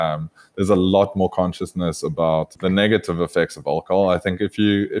there's a lot more consciousness about the negative effects of alcohol. I think if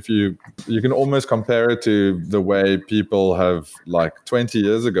you can almost compare it to the way people have, like 20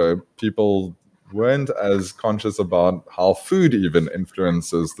 years ago, people weren't as conscious about how food even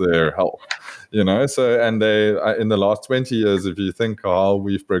influences their health, so, and they in the last 20 years, if you think how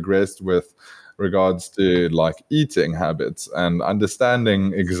we've progressed with regards to like eating habits and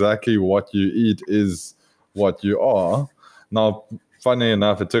understanding exactly what you eat is what you are. Now, funny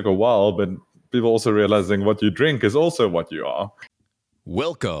enough, it took a while, but people also realizing what you drink is also what you are.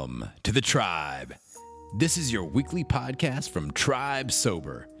 Welcome to the Tribe. This is your weekly podcast from Tribe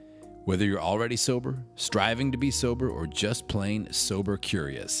Sober. Whether you're already sober, striving to be sober, or just plain sober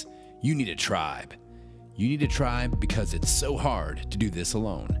curious, you need a tribe. You need a tribe because it's so hard to do this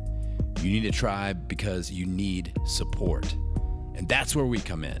alone. You need a tribe because you need support. And that's where we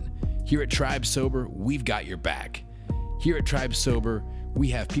come in. Here at Tribe Sober, we've got your back. Here at Tribe Sober, we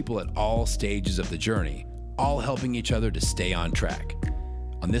have people at all stages of the journey, all helping each other to stay on track.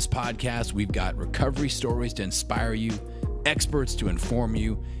 On this podcast, we've got recovery stories to inspire you, experts to inform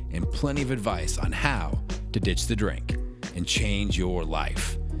you, and plenty of advice on how to ditch the drink and change your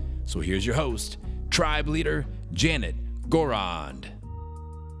life. So here's your host, Tribe Leader Janet Gorond.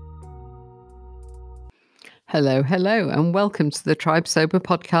 Hello, and welcome to the Tribe Sober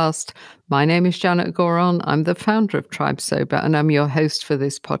podcast. My name is Janet Gorond. I'm the founder of Tribe Sober, and I'm your host for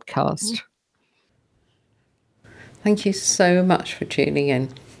this podcast. Thank you so much for tuning in.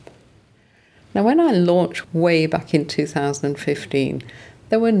 Now, when I launched way back in 2015,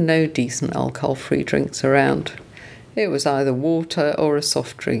 there were no decent alcohol-free drinks around. It was either water or a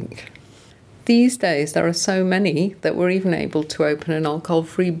soft drink. These days, there are so many that we're even able to open an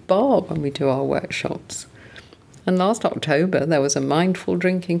alcohol-free bar when we do our workshops. And last October, there was a mindful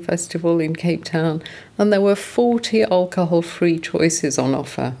drinking festival in Cape Town, and there were 40 alcohol-free choices on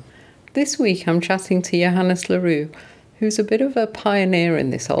offer. This week, I'm chatting to Johannes Leroux, who's a bit of a pioneer in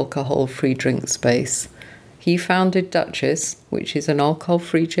this alcohol-free drink space. He founded Duchess, which is an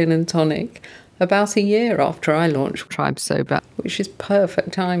alcohol-free gin and tonic, about a year after I launched Tribe Sober, which is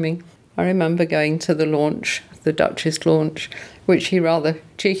perfect timing. I remember going to the Duchess launch, which he rather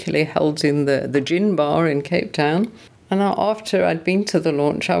cheekily held in the gin bar in Cape Town. And after I'd been to the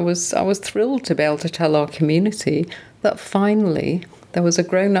launch, I was thrilled to be able to tell our community that finally there was a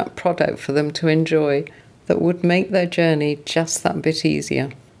grown-up product for them to enjoy that would make their journey just that bit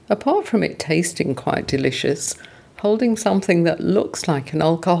easier. Apart from it tasting quite delicious, holding something that looks like an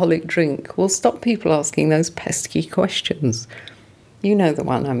alcoholic drink will stop people asking those pesky questions. You know the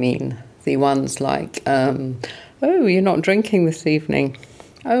one I mean. The ones like, oh, you're not drinking this evening.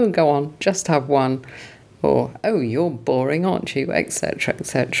 Oh, go on, just have one. Or, oh, you're boring, aren't you? Etc.,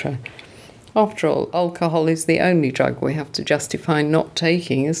 etc. After all, alcohol is the only drug we have to justify not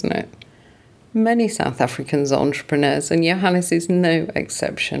taking, isn't it? Many South Africans are entrepreneurs, and Johannes is no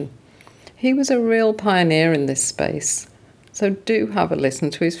exception. He was a real pioneer in this space. So do have a listen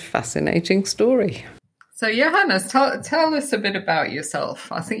to his fascinating story. So Johannes, tell us a bit about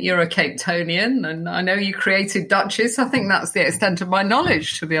yourself. I think you're a Cape Townian, and I know you created Duchess. I think that's the extent of my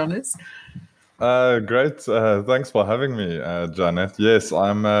knowledge, to be honest. Great. Thanks for having me, Janet. Yes,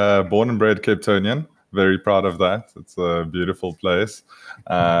 I'm born and bred Cape Townian. Very proud of that. It's a beautiful place,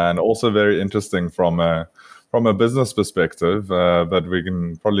 and also very interesting from a business perspective, but we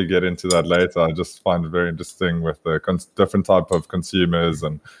can probably get into that later. I just find it very interesting with the different type of consumers,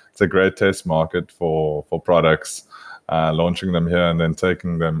 and it's a great test market for products, launching them here and then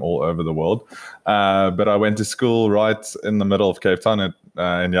taking them all over the world. But I went to school right in the middle of Cape Town in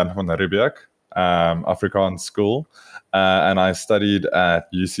Jan van Riebeeck, Afrikaans school, and I studied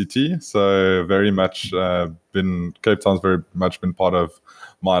at UCT. So very much Cape Town's very much been part of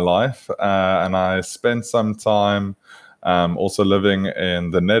my life, and I spent some time also living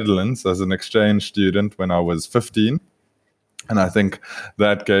in the Netherlands as an exchange student when I was 15. And I think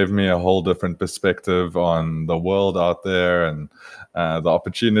that gave me a whole different perspective on the world out there and the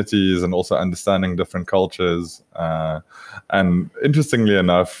opportunities, and also understanding different cultures. And interestingly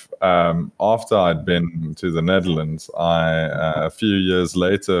enough, after I'd been to the Netherlands, a few years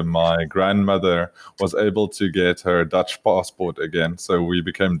later, my grandmother was able to get her Dutch passport again. So we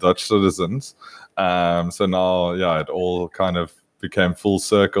became Dutch citizens. So now, it all kind of became full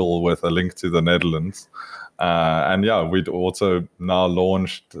circle with a link to the Netherlands. We'd also now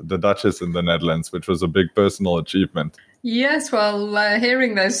launched the Duchess in the Netherlands, which was a big personal achievement. Yes, well,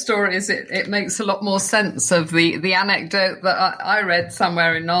 hearing those stories, it makes a lot more sense of the anecdote that I read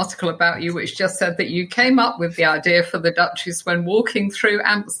somewhere in an article about you, which just said that you came up with the idea for the Duchess when walking through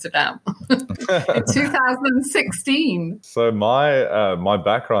Amsterdam in 2016. So my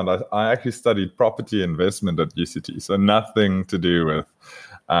background, I actually studied property investment at UCT, so nothing to do with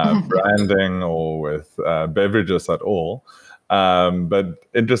branding or with beverages at all. But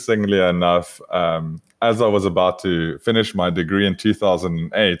interestingly enough, as I was about to finish my degree in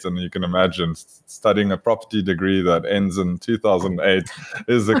 2008, and you can imagine studying a property degree that ends in 2008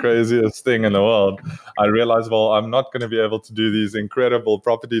 is the craziest thing in the world, I realized, well, I'm not going to be able to do these incredible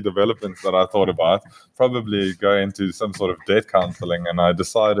property developments that I thought about, probably go into some sort of debt counseling. And I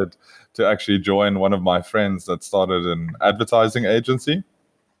decided to actually join one of my friends that started an advertising agency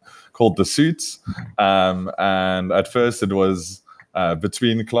called The Suits. And at first it was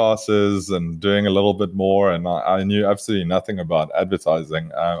between classes and doing a little bit more. And I knew absolutely nothing about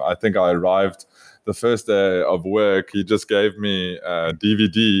advertising. I think I arrived the first day of work. He just gave me a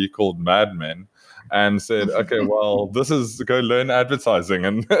DVD called Mad Men and said, okay, well, this is go learn advertising.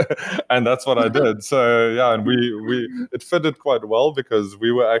 And and that's what I did. So yeah, and we it fitted quite well because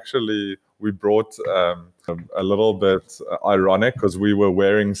we brought a little bit ironic because we were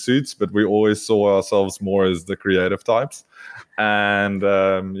wearing suits, but we always saw ourselves more as the creative types. And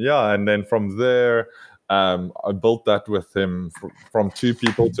and then from there, I built that with him from 2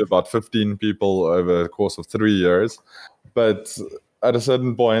 people to about 15 people over the course of 3 years. But at a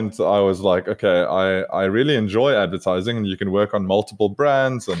certain point, I was like, okay, I really enjoy advertising, and you can work on multiple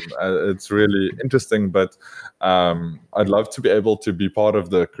brands, and it's really interesting. But I'd love to be able to be part of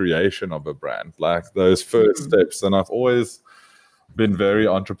the creation of a brand, like those first steps. And I've always been very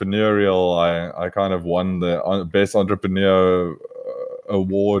entrepreneurial. I kind of won the best entrepreneur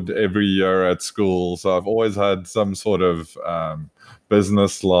award every year at school, so I've always had some sort of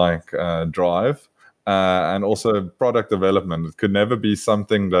business-like drive. And also product development. It could never be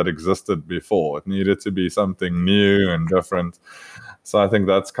something that existed before. It needed to be something new and different. So I think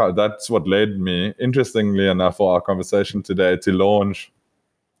that's what led me, interestingly enough, for our conversation today, to launch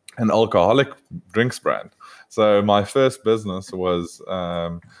an alcoholic drinks brand. So my first business was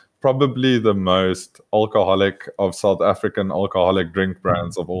probably the most alcoholic of South African alcoholic drink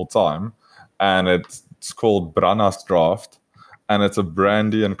brands of all time. And it's called Brannas Draft. And it's a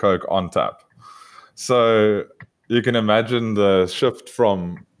brandy and Coke on tap. So you can imagine the shift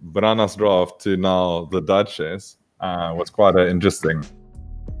from Brannas Draft to now the Duchess was quite interesting.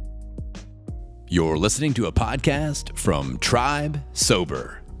 You're listening to a podcast from Tribe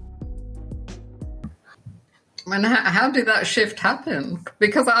Sober. And how did that shift happen?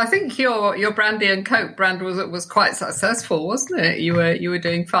 Because I think your brandy and Coke brand was quite successful, wasn't it? You were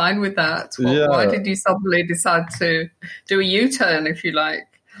doing fine with that. Why did you suddenly decide to do a U-turn, if you like?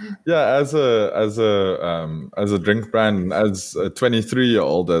 Yeah, as a drink brand, as a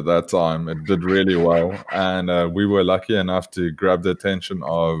 23-year-old at that time, it did really well, and we were lucky enough to grab the attention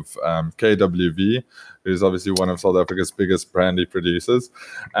of KWV, who's obviously one of South Africa's biggest brandy producers,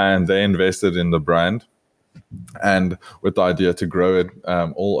 and they invested in the brand, and with the idea to grow it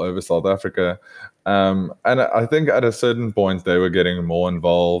all over South Africa. And I think at a certain point they were getting more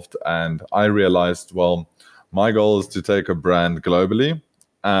involved, and I realized, well, my goal is to take a brand globally.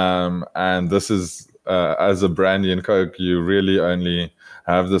 And this is, as a brandy and Coke, you really only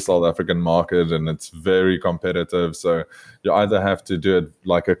have the South African market, and it's very competitive. So you either have to do it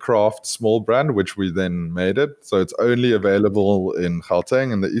like a craft small brand, which we then made it. So it's only available in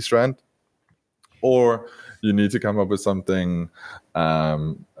Gauteng in the East Rand, or you need to come up with something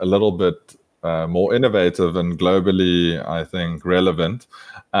a little bit more innovative and globally, I think, relevant.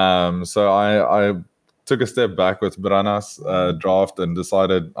 So I took a step back with Brannas Draft and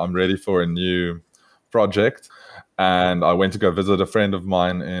decided I'm ready for a new project. And I went to go visit a friend of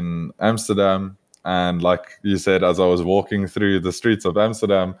mine in Amsterdam. And like you said, as I was walking through the streets of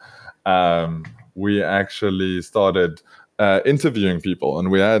Amsterdam, we actually started interviewing people. And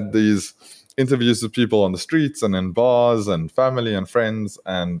we had these interviews with people on the streets and in bars and family and friends.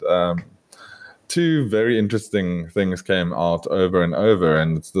 And 2 very interesting things came out over and over.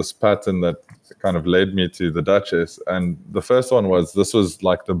 And it's this pattern that kind of led me to the Duchess. And the first one was, this was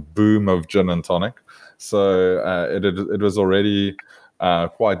like the boom of gin and tonic. So it was already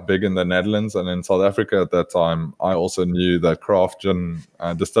quite big in the Netherlands and in South Africa at that time. I also knew that craft gin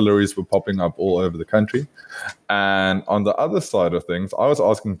distilleries were popping up all over the country. And on the other side of things, I was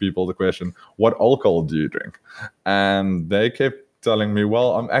asking people the question, what alcohol do you drink? And they kept telling me,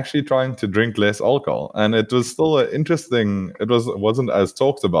 well, I'm actually trying to drink less alcohol. And it was still interesting. Wasn't as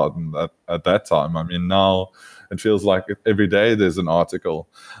talked about at that time. I mean, now it feels like every day there's an article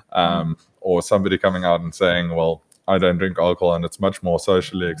or somebody coming out and saying, well, I don't drink alcohol and it's much more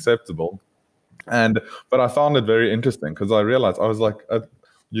socially acceptable. But I found it very interesting because I realized, I was like,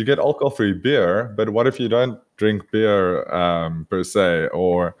 you get alcohol-free beer, but what if you don't drink beer per se?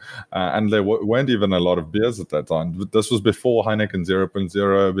 And there weren't even a lot of beers at that time. This was before Heineken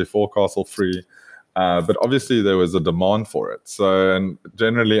 0.0, before Castle Free. But obviously there was a demand for it. So, and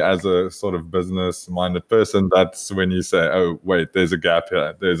generally as a sort of business-minded person, that's when you say, oh, wait, there's a gap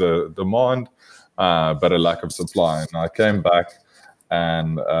here. There's a demand, but a lack of supply. And I came back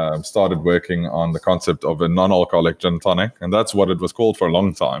and started working on the concept of a non-alcoholic gin tonic. And that's what it was called for a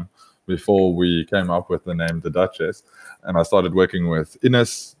long time before we came up with the name The Duchess. And I started working with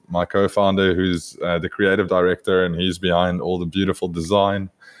Ines, my co-founder, who's the creative director, and he's behind all the beautiful design.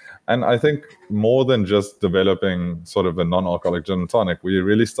 And I think more than just developing sort of a non-alcoholic gin and tonic, we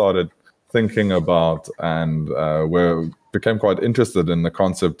really started thinking about and became quite interested in the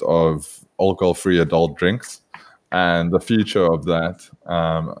concept of alcohol-free adult drinks and the future of that,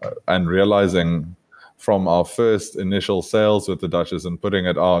 and realizing from our first initial sales with the Duchess and putting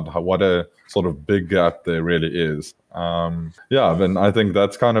it out, what a sort of big gap there really is. Then I think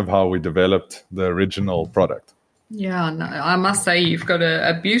that's kind of how we developed the original product. Yeah, no, I must say you've got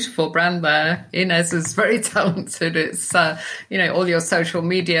a beautiful brand there. Ines is very talented. It's, all your social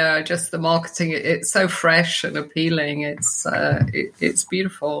media, just the marketing, it's so fresh and appealing. It's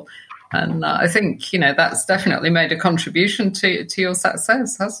beautiful. And I think, that's definitely made a contribution to your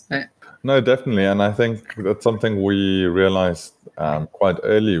success, hasn't it? No, definitely. And I think that's something we realized quite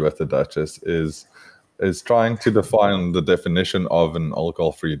early with the Duchess is trying to define the definition of an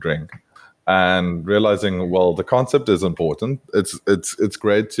alcohol-free drink. And realizing, well, the concept is important. It's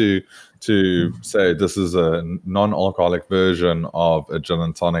great to say this is a non-alcoholic version of a gin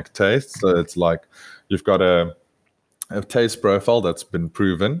and tonic taste. So it's like you've got a taste profile that's been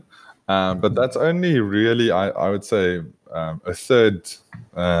proven, but that's only really, I would say, a third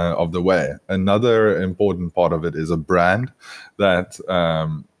of the way. Another important part of it is a brand that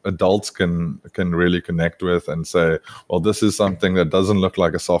adults can really connect with and say, well, this is something that doesn't look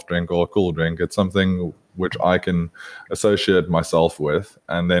like a soft drink or a cool drink. It's something which I can associate myself with.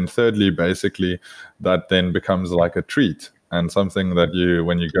 And then thirdly, basically, that then becomes like a treat and something that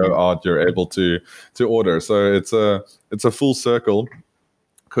when you go out, you're able to order. So it's a full circle,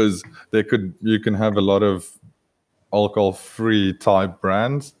 because you can have a lot of alcohol-free type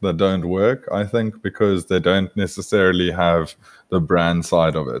brands that don't work, I think, because they don't necessarily have the brand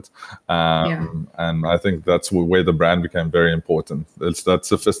side of it. And I think that's where the brand became very important. It's that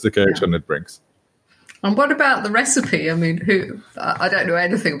sophistication it brings. And what about the recipe? I mean, I don't know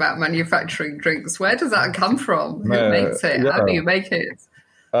anything about manufacturing drinks. Where does that come from? Who makes it? How do you make it?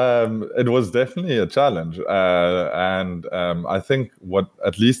 It was definitely a challenge. And I think what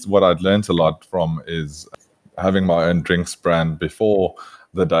I'd learned a lot from is having my own drinks brand before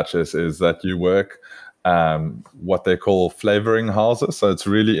the Duchess is that you work what they call flavoring houses. So it's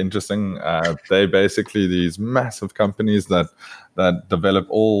really interesting. They're basically these massive companies that develop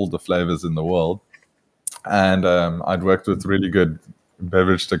all the flavors in the world. And I'd worked with really good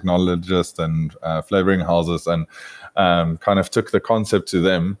beverage technologists and flavoring houses, and kind of took the concept to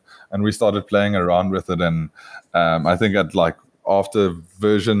them, and we started playing around with it. And I think after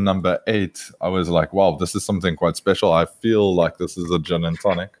version number 8, I was like, wow, this is something quite special. I feel like this is a gin and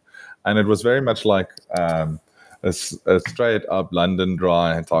tonic. And it was very much like a straight up London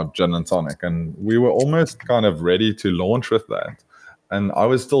Dry type gin and tonic. And we were almost kind of ready to launch with that. And I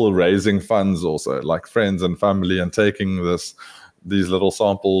was still raising funds also, like friends and family, and taking these little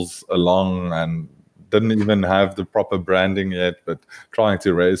samples along, and didn't even have the proper branding yet, but trying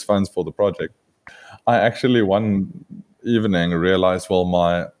to raise funds for the project. I actually one evening realized, well,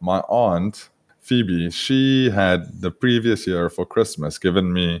 my aunt Phoebe, she had the previous year for Christmas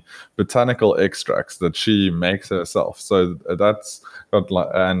given me botanical extracts that she makes herself. So that's got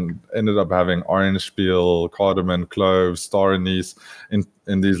and ended up having orange peel, cardamom, cloves, star anise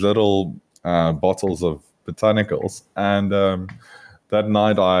in these little bottles of botanicals. And that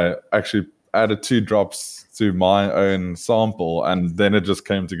night I actually added 2 drops to my own sample, and then it just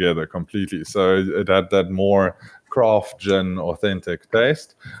came together completely. So it had that more craft gin authentic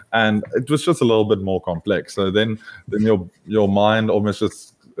taste, and it was just a little bit more complex. So then your mind almost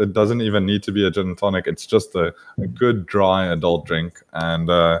just, it doesn't even need to be a gin and tonic. It's just a good dry adult drink. And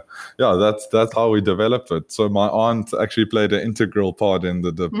that's how we developed it. So my aunt actually played an integral part in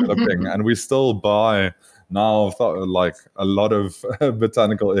the developing, and we still buy now like a lot of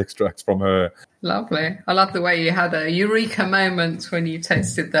botanical extracts from her. Lovely. I love the way you had a eureka moment when you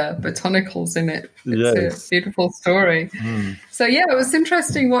tasted the botanicals in it. It's Yes. a beautiful story. So, yeah, it was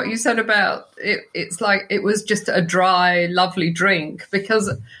interesting what you said about it. It's like it was just a dry, lovely drink,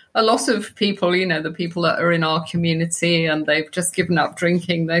 because a lot of people, you know, the people that are in our community and they've just given up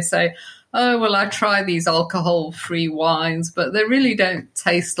drinking, they say, oh, well, I try these alcohol-free wines, but they really don't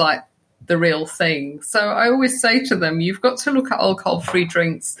taste like the real thing. So I always say to them, you've got to look at alcohol-free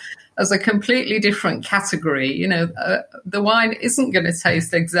drinks as a completely different category. You know, the wine isn't going to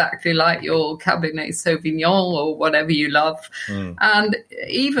taste exactly like your Cabernet Sauvignon or whatever you love. And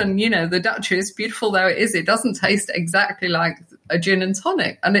even, you know, the Duchess, beautiful though it is, it doesn't taste exactly like a gin and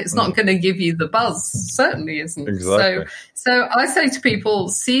tonic, and it's not going to give you the buzz. Certainly isn't. Exactly. So I say to people,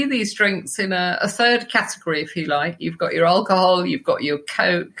 see these drinks in a third category, if you like. You've got your alcohol, you've got your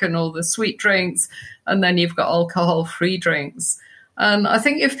Coke and all the sweet drinks, and then you've got alcohol-free drinks. And I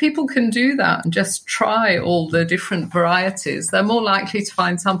think if people can do that and just try all the different varieties, they're more likely to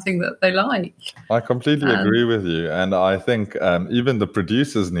find something that they like. I completely agree with you. And I think even the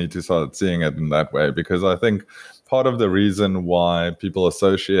producers need to start seeing it in that way, because I think part of the reason why people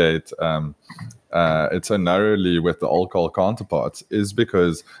associate it so narrowly with the alcohol counterparts is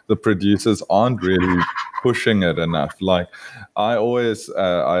because the producers aren't really pushing it enough. Like I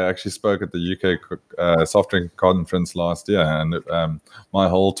actually spoke at the UK soft drink conference last year, and my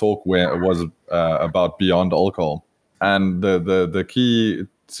whole talk was about beyond alcohol. And the key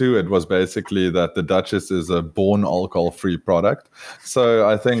to it was basically that the Duchess is a born alcohol-free product. So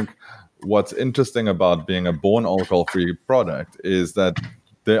I think what's interesting about being a born alcohol-free product is that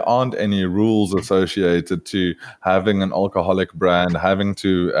there aren't any rules associated to having an alcoholic brand, having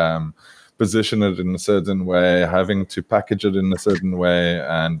to position it in a certain way, having to package it in a certain way,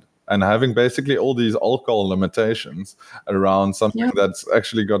 and having basically all these alcohol limitations around something that's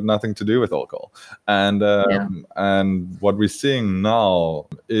actually got nothing to do with alcohol. And what we're seeing now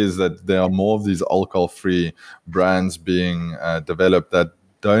is that there are more of these alcohol-free brands being developed that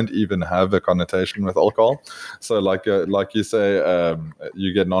don't even have a connotation with alcohol. So like you say,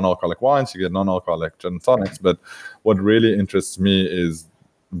 you get non-alcoholic wines, you get non-alcoholic gin and tonics, but what really interests me is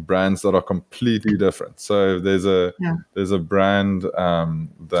brands that are completely different. So there's a brand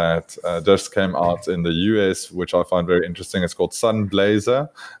that just came out in the US, which I find very interesting. It's called Sunblazer,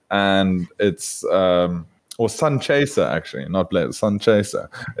 and it's or Sun Chaser, actually, not Blazer, Sun Chaser.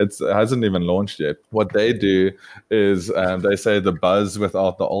 It hasn't even launched yet. What they do is they say the buzz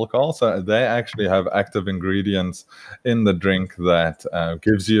without the alcohol. So they actually have active ingredients in the drink that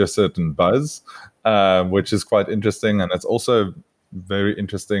gives you a certain buzz, which is quite interesting. And it's also very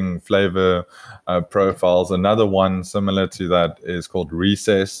interesting flavor profiles. Another one similar to that is called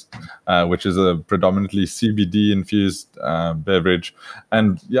Recess, which is a predominantly CBD infused beverage.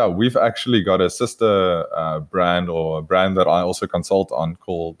 And yeah, we've actually got a sister brand, or a brand that I also consult on,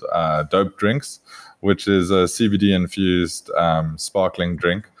 called Dope Drinks, which is a CBD infused sparkling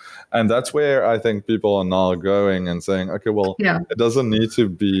drink. And that's where I think people are now going and saying, okay, well, it doesn't need to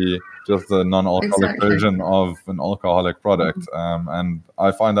be just a non-alcoholic version of an alcoholic product. And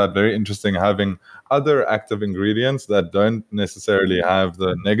I find that very interesting, having other active ingredients that don't necessarily have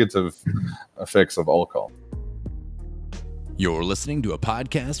the negative effects of alcohol. You're listening to a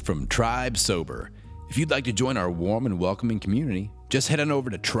podcast from Tribe Sober. If you'd like to join our warm and welcoming community, just head on over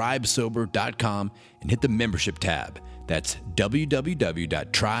to tribesober.com and hit the membership tab. That's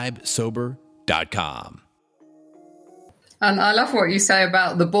www.tribesober.com. And I love what you say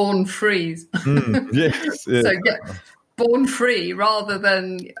about the born free. Yes. So born free rather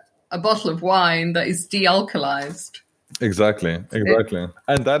than a bottle of wine that is de-alkalized. Exactly.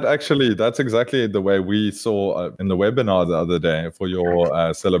 And that's exactly the way we saw in the webinar the other day for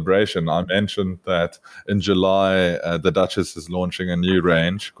your celebration. I mentioned that in July, the Duchess is launching a new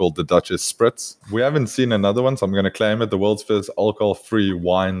range called the Duchess Spritz. We haven't seen another one, so I'm going to claim it, the world's first alcohol-free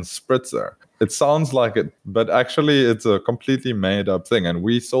wine spritzer. It sounds like it, but actually it's a completely made up thing. And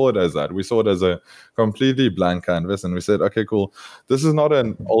we saw it as that. We saw it as a completely blank canvas. And we said, okay, cool. This is not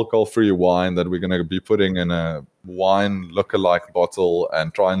an alcohol-free wine that we're going to be putting in a wine lookalike bottle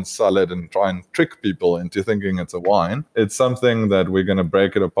and try and sell it and try and trick people into thinking it's a wine. It's something that we're going to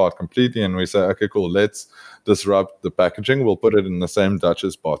break it apart completely. And we say, okay, cool. Let's disrupt the packaging. We'll put it in the same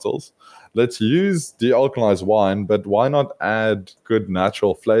Duchess bottles. Let's use de-alkalized wine, but why not add good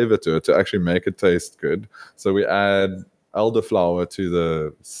natural flavor to it to actually make it taste good? So we add elderflower to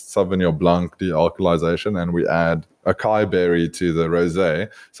the Sauvignon Blanc de-alkalization, and we add acai berry to the rosé.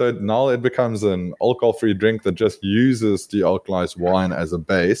 So now it becomes an alcohol-free drink that just uses dealcoholized wine as a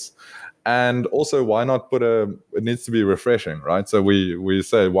base. And also, why not it needs to be refreshing, right? So we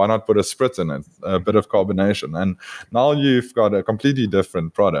say, why not put a spritz in it, a bit of carbonation? And now you've got a completely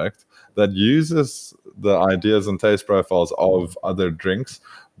different product that uses the ideas and taste profiles of other drinks,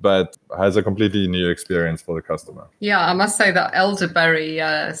 but has a completely new experience for the customer. Yeah, I must say that elderberry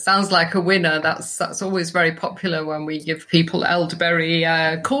sounds like a winner. That's always very popular when we give people elderberry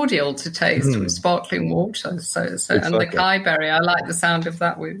cordial to taste with sparkling water. So exactly. And the acai berry, I like the sound of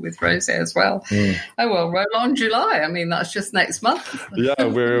that with rosé as well. Oh well, roll on July. I mean, that's just next month. Yeah,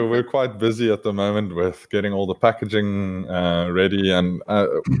 we're quite busy at the moment with getting all the packaging ready, and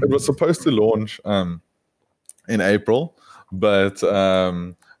it was supposed to launch in April, but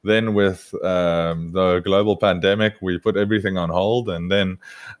then with the global pandemic, we put everything on hold. And then,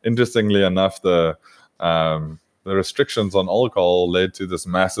 interestingly enough, the restrictions on alcohol led to this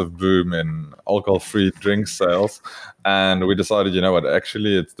massive boom in alcohol-free drink sales. And we decided, you know what,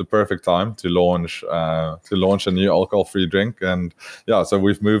 actually, it's the perfect time to launch a new alcohol-free drink. And yeah, so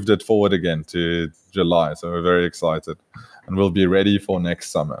we've moved it forward again to July. So we're very excited, and we'll be ready for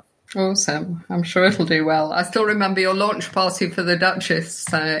next summer. Awesome. I'm sure it'll do well. I still remember your launch party for the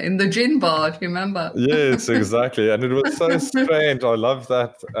Duchess in the gin bar. Do you remember? Yes, exactly. And it was so strange. I love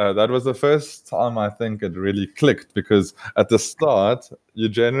that. That was the first time I think it really clicked, because at the start, you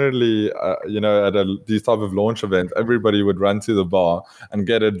generally, at these type of launch events, everybody would run to the bar and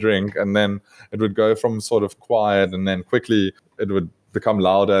get a drink, and then it would go from sort of quiet, and then quickly it would become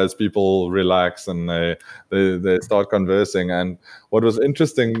louder as people relax and they start conversing. And what was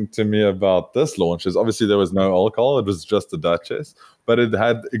interesting to me about this launch is obviously there was no alcohol, it was just the Duchess, but it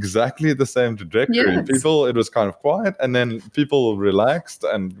had exactly the same trajectory. Yes. It was kind of quiet, and then people relaxed,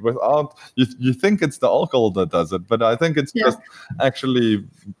 and without, you think it's the alcohol that does it, but I think it's just actually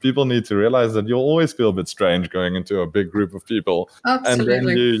people need to realize that you'll always feel a bit strange going into a big group of people. Absolutely. And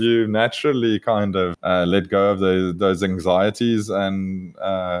then you naturally kind of let go of those anxieties, and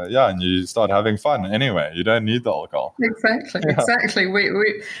and you start having fun anyway. You don't need the alcohol. Exactly.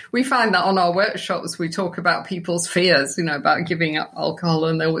 We find that on our workshops, we talk about people's fears, about giving up alcohol,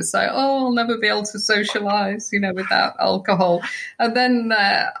 and they always say, "Oh, I'll never be able to socialize, without alcohol." And then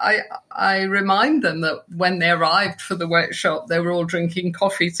I remind them that when they arrived for the workshop, they were all drinking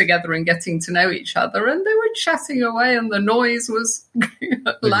coffee together and getting to know each other, and they were chatting away, and the noise was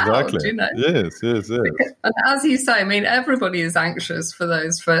loud. Exactly. Yes. And as you say, I mean, everybody is anxious for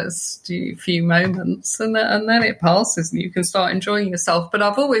those first few moments, and then it passes, and you can start enjoying yourself. But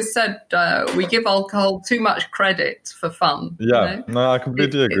I've always said we give alcohol too much credit for fun. Yeah. No, I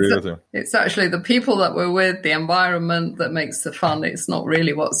completely agree with you. It's actually the people that we're with, the environment, that makes the fun. It's not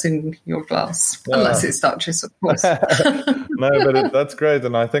really what's in your glass, unless it's Duchess, of course. No, but that's great.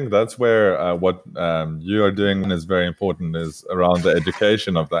 And I think that's where what you are doing is very important, is around the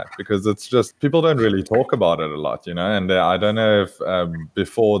education of that, because it's just, people don't really talk about it a lot, and I don't know if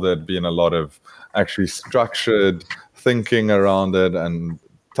before there'd been a lot of actually structured thinking around it, and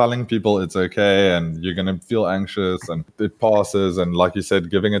telling people it's okay and you're going to feel anxious and it passes, and like you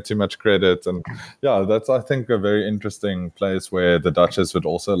said, giving it too much credit. And yeah, that's, I think, a very interesting place where the Duchess would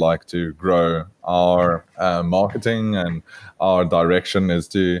also like to grow our marketing, and our direction is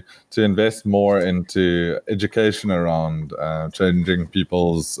to invest more into education around changing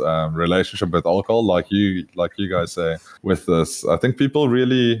people's relationship with alcohol, like you guys say with this. I think people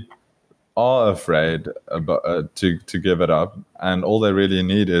really are afraid about, to give it up, and all they really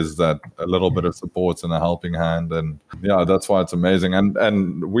need is that a little bit of support and a helping hand. And yeah, that's why it's amazing,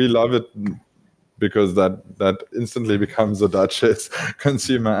 and we love it, because that instantly becomes a Duchess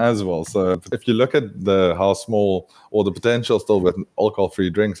consumer as well. So if you look at how small, or the potential still with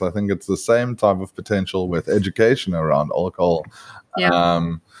alcohol-free drinks, I think it's the same type of potential with education around alcohol.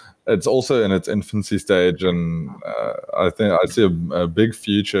 It's also in its infancy stage, and I think I see a big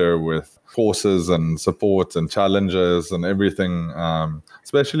future with courses and support and challenges and everything,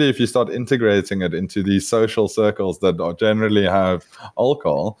 especially if you start integrating it into these social circles that generally have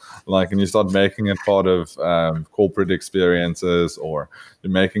alcohol, and you start making it part of corporate experiences, or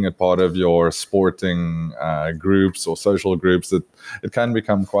you're making it part of your sporting groups or social groups, it can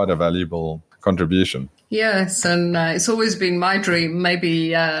become quite a valuable contribution. Yes, and it's always been my dream. Maybe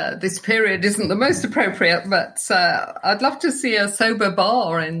this period isn't the most appropriate, but I'd love to see a sober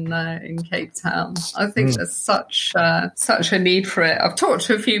bar in Cape Town. I think there's such a need for it. I've talked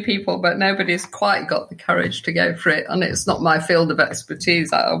to a few people, but nobody's quite got the courage to go for it, and it's not my field of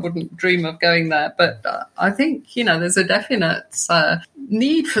expertise. I wouldn't dream of going there, but I think there's a definite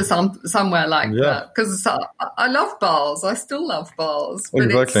need for somewhere like Yeah. that, because I love bars. I still love bars, but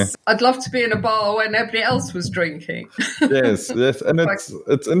Exactly. I'd love to be in a bar where nobody else was drinking. Yes, and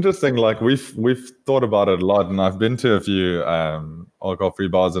it's interesting. Like we've thought about it a lot, and I've been to a few alcohol-free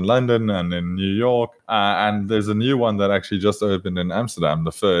bars in London and in New York, and there's a new one that actually just opened in Amsterdam,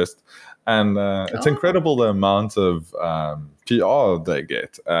 the first. And it's incredible the amount of PR they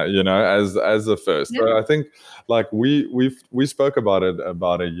get, as a first. So I think, like we spoke about it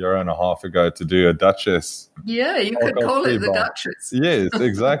about a year and a half ago to do a Duchess. Yeah, you could call it the Duchess. Yes,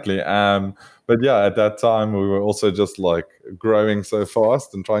 exactly. But yeah, at that time we were also just like growing so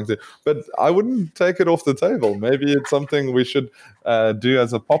fast and trying to. But I wouldn't take it off the table. Maybe it's something we should do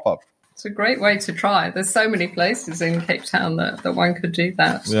as a pop-up. It's a great way to try. There's so many places in Cape Town that one could do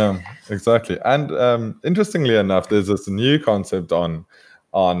that. Yeah, exactly. And interestingly enough, there's this new concept on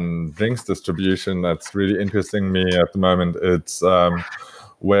drinks distribution that's really interesting me at the moment. It's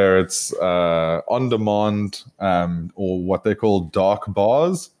where it's on demand, or what they call dark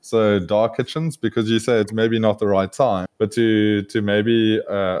bars, so dark kitchens, because you say it's maybe not the right time, but to maybe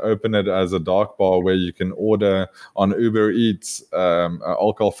open it as a dark bar where you can order on Uber Eats an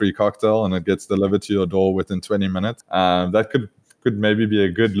alcohol-free cocktail and it gets delivered to your door within 20 minutes. That could maybe be a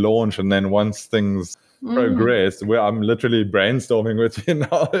good launch, and then once things progress, where I'm literally brainstorming with you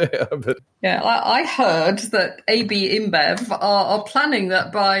now. But yeah, I heard that AB InBev are planning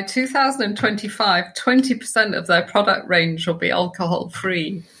that by 2025, 20% of their product range will be alcohol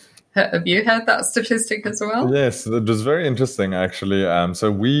free. Have you heard that statistic as well? Yes, it was very interesting, actually.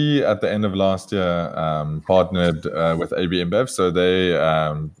 So we, at the end of last year, partnered with AB InBev. So they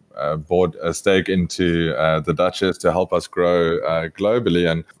bought a stake into the Duchess to help us grow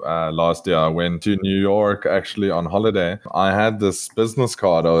globally. And last year I went to New York actually on holiday. I had this business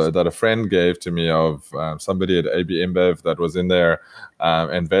card that a friend gave to me of somebody at AB InBev that was in their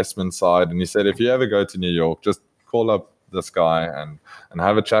investment side. And he said, if you ever go to New York, just call up this guy and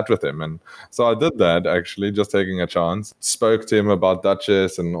have a chat with him. And so I did that, actually, just taking a chance. Spoke to him about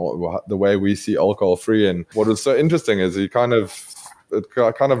Duchess and the way we see alcohol free. And what was so interesting is I kind of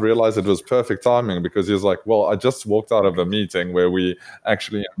realized it was perfect timing, because he was like, well, I just walked out of a meeting where we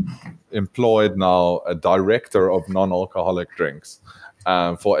actually employed now a director of non-alcoholic drinks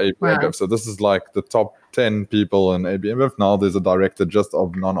for AB InBev. Wow. So this is like the top 10 people in AB InBev. Now there's a director just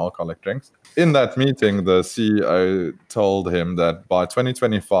of non-alcoholic drinks. In that meeting, the CEO told him that by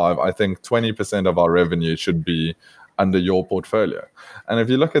 2025, I think 20% of our revenue should be under your portfolio. And if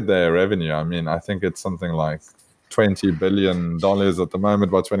you look at their revenue, I mean, I think it's something like $20 billion at the moment.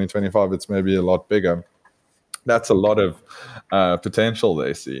 By 2025, it's maybe a lot bigger. That's a lot of potential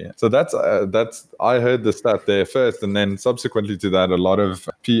they see. So that's I heard the stat there first, and then subsequently to that, a lot of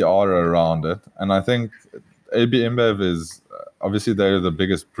PR around it. And I think AB InBev is obviously they're the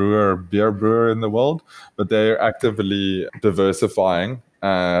biggest beer brewer in the world, but they're actively diversifying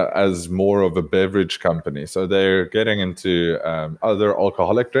as more of a beverage company. So they're getting into other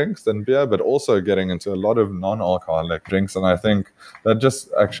alcoholic drinks than beer, but also getting into a lot of non-alcoholic drinks. And I think that just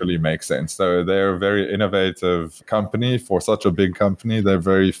actually makes sense. So they're a very innovative company for such a big company. They're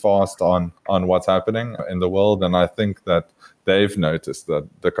very fast on what's happening in the world. And I think that they've noticed that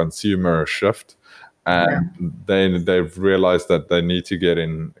the consumer shift, and they've realized that they need to get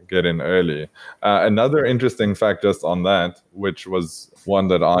in early. Another interesting fact just on that, which was one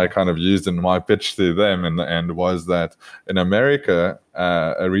that I kind of used in my pitch to them in the end, was that in America,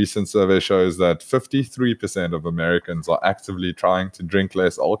 a recent survey shows that 53% of Americans are actively trying to drink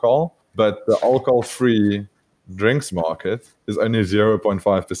less alcohol, but the alcohol-free drinks market is only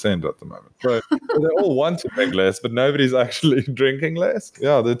 0.5% at the moment. So they all want to drink less, but nobody's actually drinking less.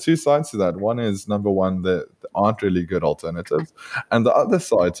 Yeah, there are two sides to that. One is, number one, there aren't really good alternatives. And the other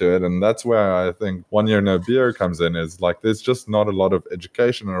side to it, and that's where I think One Year No Beer comes in, is like there's just not a lot of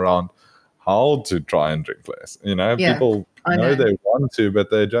education around how to try and drink less. People know they want to,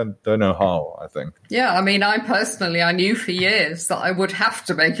 but they don't know how, I think. Yeah, I mean, I knew for years that I would have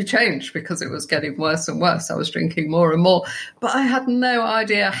to make a change because it was getting worse and worse. I was drinking more and more, but I had no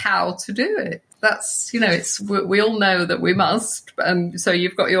idea how to do it. That's, we all know that we must. And so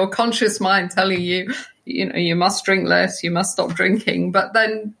you've got your conscious mind telling you, you must drink less, you must stop drinking. But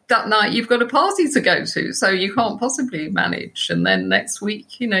then that night you've got a party to go to, so you can't possibly manage. And then next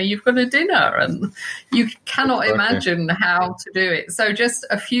week, you've got a dinner and you cannot imagine how to do it. So just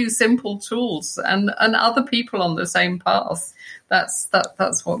a few simple tools and other people on the same path. That's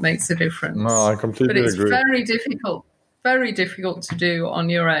what makes a difference. No, I completely agree. But it's very difficult. very difficult to do on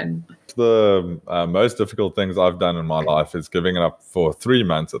your own. The most difficult things I've done in my life is giving it up for 3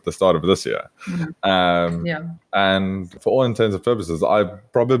 months at the start of this year. And for all intents and purposes, I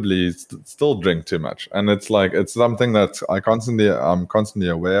probably still drink too much. And it's something that I'm constantly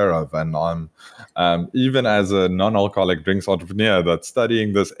aware of. And I'm, even as a non-alcoholic drinks entrepreneur that's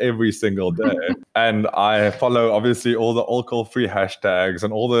studying this every single day. And I follow obviously all the alcohol-free hashtags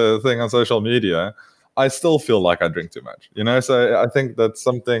and all the thing on social media. I still feel like I drink too much, so I think that's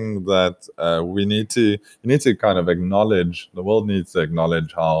something that you need to kind of acknowledge. The world needs to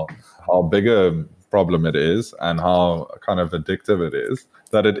acknowledge how big a problem it is and how kind of addictive it is,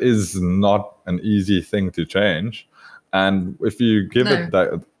 that it is not an easy thing to change. And if you give it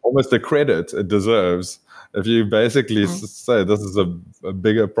that almost the credit it deserves, if you basically say this is a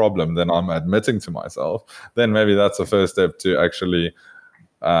bigger problem than I'm admitting to myself, then maybe that's the first step to actually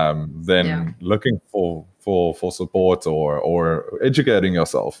looking for support or educating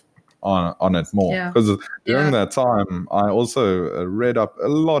yourself on it more. Because during that time, I also read up a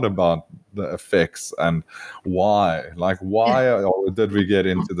lot about the effects and why did we get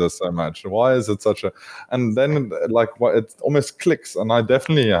into this so much? Why is it such a... And then it almost clicks. And I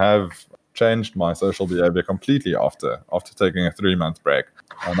definitely have changed my social behavior completely after taking a 3-month break.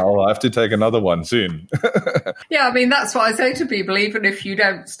 And I'll have to take another one soon. Yeah, I mean, that's what I say to people. Even if you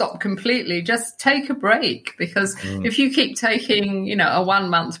don't stop completely, just take a break. Because if you keep taking, a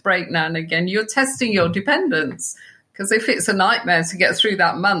 1-month break now and again, you're testing your dependence. Because if it's a nightmare to get through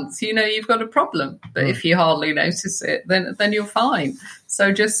that month, you've got a problem. But if you hardly notice it, then you're fine.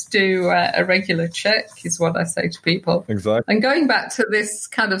 So just do a regular check is what I say to people. Exactly. And going back to this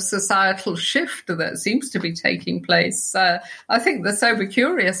kind of societal shift that seems to be taking place, I think the Sober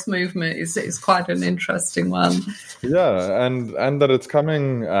Curious movement is quite an interesting one. Yeah, and that it's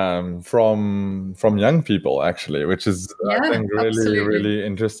coming from young people, actually, which is, I think, really, really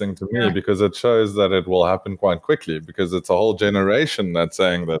interesting to me because it shows that it will happen quite quickly because it's a whole generation that's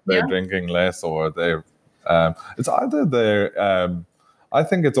saying that they're drinking less or they're... it's either they're... I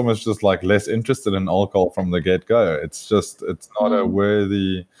think it's almost just like less interested in alcohol from the get-go. It's not a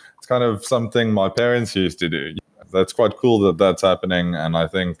worthy... It's kind of something my parents used to do. That's quite cool that that's happening. And I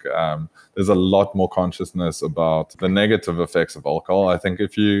think there's a lot more consciousness about the negative effects of alcohol. I think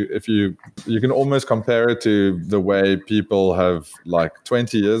if you can almost compare it to the way people have,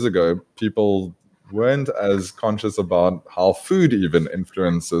 20 years ago, people weren't as conscious about how food even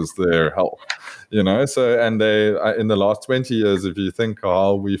influences their health, So, and they, in the last 20 years, if you think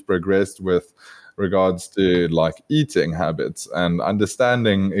how we've progressed with regards to eating habits and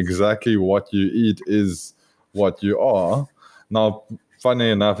understanding exactly what you eat is what you are. Now,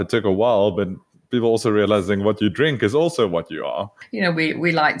 funny enough, it took a while, but people also realizing what you drink is also what you are.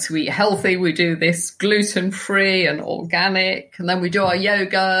 We like to eat healthy. We do this gluten-free and organic, and then we do our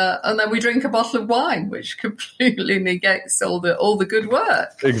yoga, and then we drink a bottle of wine, which completely negates all the good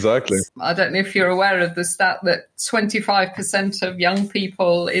work. Exactly. I don't know if you're aware of the stat that 25% of young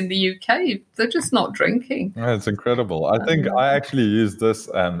people in the UK, they're just not drinking. It's incredible. I think I actually use this,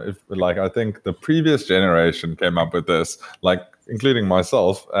 I think the previous generation came up with this, including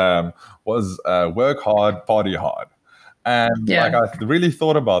myself, was work hard, party hard. And I really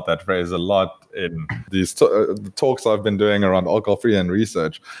thought about that phrase a lot in these talks I've been doing around alcohol-free and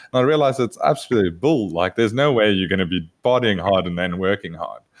research. And I realized it's absolutely bull. There's no way you're going to be partying hard and then working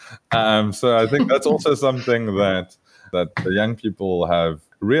hard. So I think that's also something that the young people have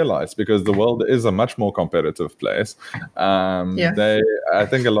realized because the world is a much more competitive place. I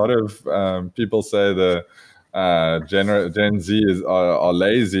think a lot of people say the Gen Z are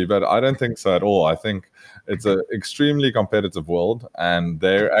lazy, but I don't think so at all. I think it's an extremely competitive world, and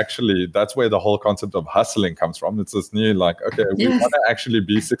that's where the whole concept of hustling comes from. It's this new we want to actually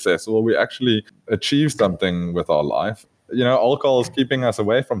be successful. We actually achieve something with our life. Alcohol is keeping us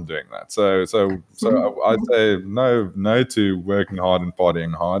away from doing that. So I'd say no to working hard and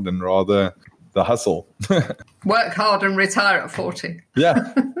partying hard, and rather the hustle. Work hard and retire at 40.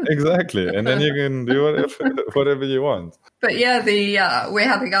 Yeah, exactly. And then you can do whatever you want. But we had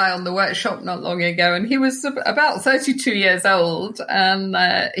a guy on the workshop not long ago, and he was about 32 years old, and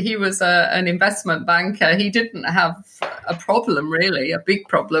he was an investment banker. He didn't have a problem, really, a big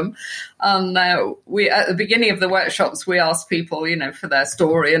problem. And we, at the beginning of the workshops, we asked people, for their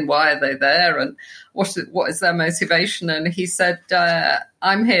story and why are they there and what is their motivation. And he said,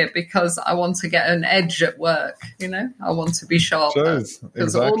 I'm here because I want to get an edge at work. I want to be sharper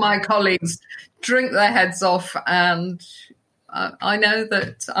because all my colleagues drink their heads off, and I know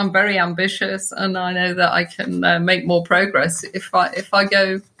that I'm very ambitious, and I know that I can make more progress if I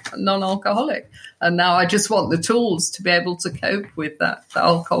go non-alcoholic. And now I just want the tools to be able to cope with that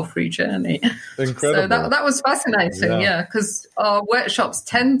alcohol-free journey. Incredible. So that was fascinating, because our workshops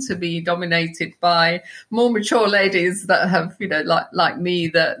tend to be dominated by more mature ladies that have, like me,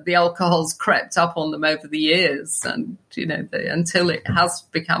 that the alcohol's crept up on them over the years and, until it has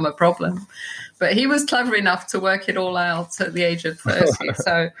become a problem. But he was clever enough to work it all out at the age of 30.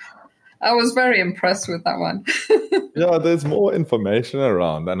 So I was very impressed with that one. Yeah, there's more information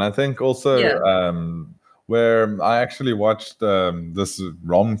around. And I think also where I actually watched this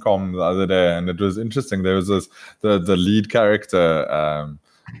rom-com the other day, and it was interesting. There was the lead character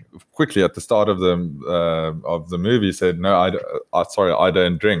quickly at the start of the movie said, "No, I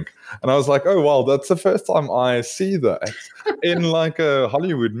don't drink." And I was like, "Oh, well, that's the first time I see that in like a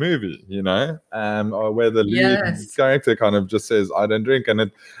Hollywood movie, where the lead character kind of just says, 'I don't drink,'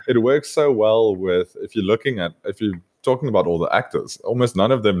 and it works so well with if you're talking about all the actors, almost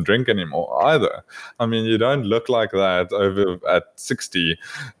none of them drink anymore either. I mean, you don't look like that over at 60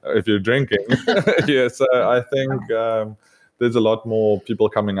 if you're drinking." So I think there's a lot more people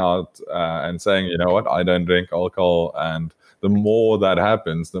coming out and saying, "You know what, I don't drink alcohol." And the more that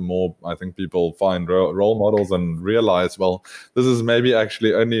happens, the more I think people find role models and realize, well, this is maybe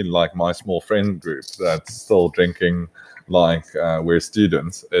actually only like my small friend group that's still drinking, like we're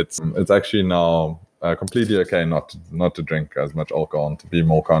students. It's actually now completely okay not to drink as much alcohol and to be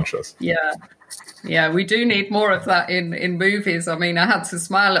more conscious. Yeah, we do need more of that in movies. I mean, I had to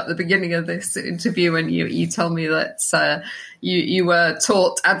smile at the beginning of this interview when you told me that you were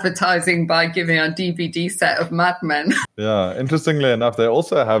taught advertising by giving a DVD set of Mad Men. Yeah, interestingly enough, they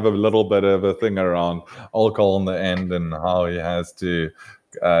also have a little bit of a thing around alcohol in the end and how he has to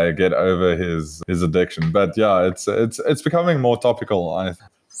get over his addiction. But yeah, it's becoming more topical.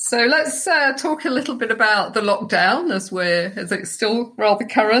 So let's talk a little bit about the lockdown as it's still rather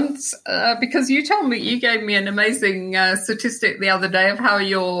current, because you gave me an amazing statistic the other day of how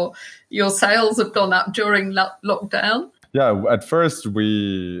your sales have gone up during lockdown. Yeah, at first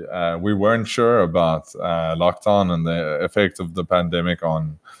we weren't sure about lockdown and the effect of the pandemic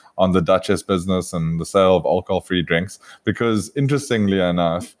on the Duchess business and the sale of alcohol-free drinks, because interestingly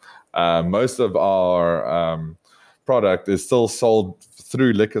enough, most of our product is still sold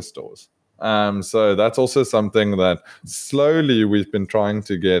through liquor stores. So that's also something that slowly we've been trying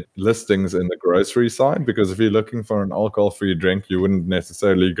to get listings in the grocery side, because if you're looking for an alcohol-free drink, you wouldn't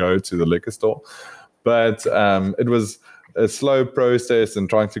necessarily go to the liquor store. But it was a slow process in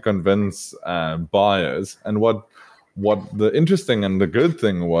trying to convince buyers. And what the interesting and the good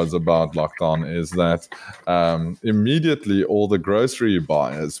thing was about lockdown is that immediately all the grocery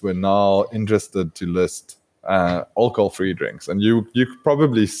buyers were now interested to list alcohol-free drinks. And you could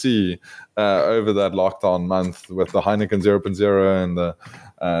probably see over that lockdown month with the Heineken 0.0 and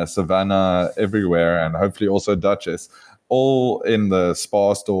the Savannah everywhere, and hopefully also Duchess, all in the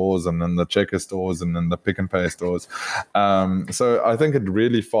Spar stores and in the Checker stores and in the Pick and Pay stores. So I think it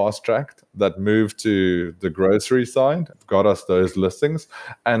really fast-tracked that move to the grocery side, got us those listings.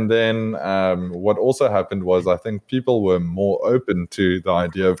 And then what also happened was I think people were more open to the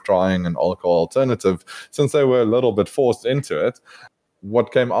idea of trying an alcohol alternative since they were a little bit forced into it.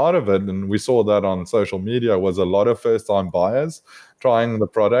 What came out of it, and we saw that on social media, was a lot of first-time buyers trying the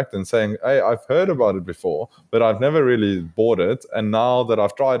product and saying, "Hey, I've heard about it before, but I've never really bought it. And now that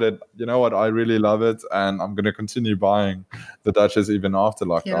I've tried it, you know what, I really love it. And I'm going to continue buying the Duchess even after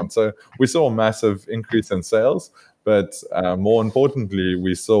lockdown." Yeah. So we saw a massive increase in sales. But more importantly,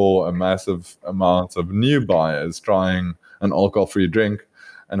 we saw a massive amount of new buyers trying an alcohol-free drink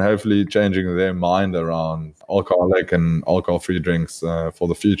and hopefully changing their mind around alcoholic and alcohol-free drinks for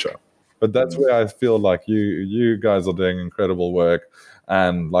the future. But that's where I feel like you guys are doing incredible work.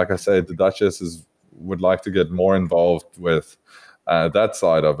 And like I said, the Duchess would like to get more involved with that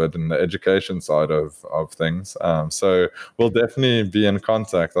side of it and the education side of things. So we'll definitely be in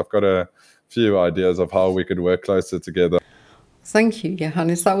contact. I've got a few ideas of how we could work closer together. Thank you,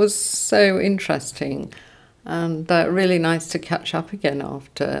 Johannes. That was so interesting. And really nice to catch up again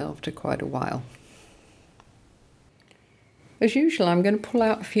after quite a while. As usual, I'm going to pull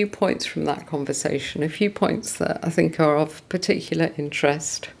out a few points from that conversation, a few points that I think are of particular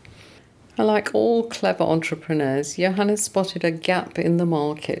interest. And like all clever entrepreneurs, Johannes spotted a gap in the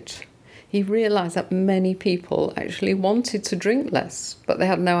market. He realised that many people actually wanted to drink less, but they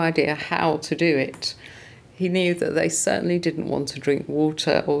had no idea how to do it. He knew that they certainly didn't want to drink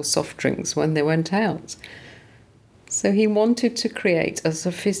water or soft drinks when they went out. So he wanted to create a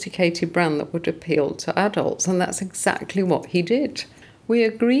sophisticated brand that would appeal to adults, and that's exactly what he did. We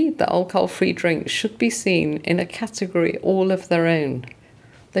agreed that alcohol-free drinks should be seen in a category all of their own.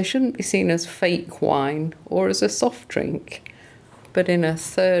 They shouldn't be seen as fake wine or as a soft drink, but in a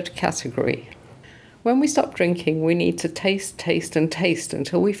third category. When we stop drinking, we need to taste, taste, and taste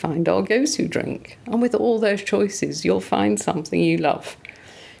until we find our go-to drink. And with all those choices, you'll find something you love.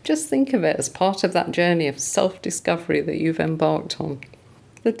 Just think of it as part of that journey of self-discovery that you've embarked on.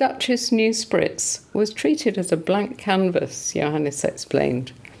 The Duchess New Spritz was treated as a blank canvas, Johannes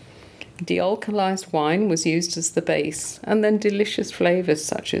explained. De-alkalized wine was used as the base, and then delicious flavours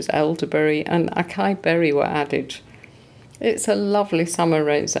such as elderberry and acai berry were added. It's a lovely summer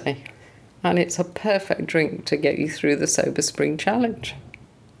rosé, and it's a perfect drink to get you through the Sober Spring Challenge.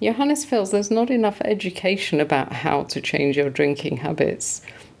 Johannes feels there's not enough education about how to change your drinking habits,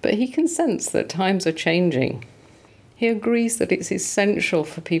 but he can sense that times are changing. He agrees that it's essential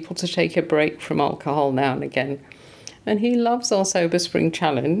for people to take a break from alcohol now and again, and he loves our Sober Spring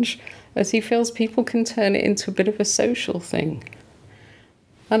Challenge as he feels people can turn it into a bit of a social thing.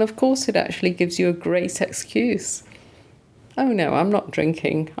 And of course it actually gives you a great excuse. Oh no, I'm not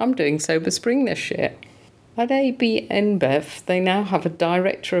drinking, I'm doing Sober Spring this year. At AB InBev, they now have a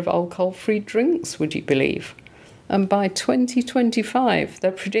director of alcohol-free drinks, would you believe? And by 2025,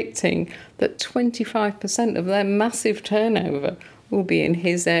 they're predicting that 25% of their massive turnover will be in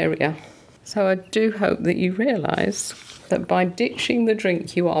his area. So I do hope that you realise that by ditching the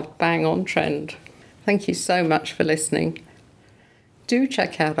drink, you are bang on trend. Thank you so much for listening. Do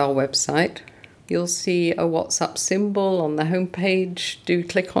check out our website. You'll see a WhatsApp symbol on the homepage. Do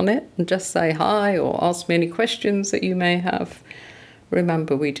click on it and just say hi or ask me any questions that you may have.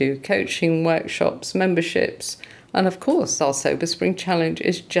 Remember, we do coaching, workshops, memberships, and of course, our Sober Spring Challenge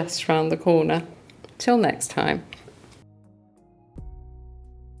is just round the corner. Till next time.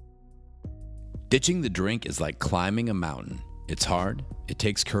 Ditching the drink is like climbing a mountain. It's hard, it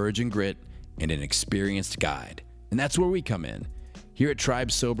takes courage and grit, and an experienced guide. And that's where we come in. Here at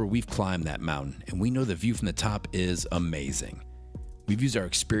Tribe Sober, we've climbed that mountain, and we know the view from the top is amazing. We've used our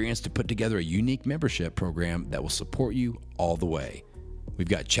experience to put together a unique membership program that will support you all the way. We've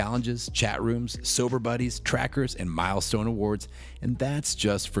got challenges, chat rooms, sober buddies, trackers, and milestone awards, and that's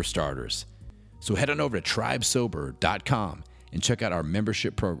just for starters. So head on over to tribesober.com and check out our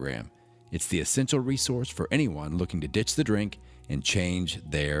membership program. It's the essential resource for anyone looking to ditch the drink and change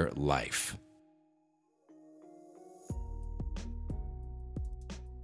their life.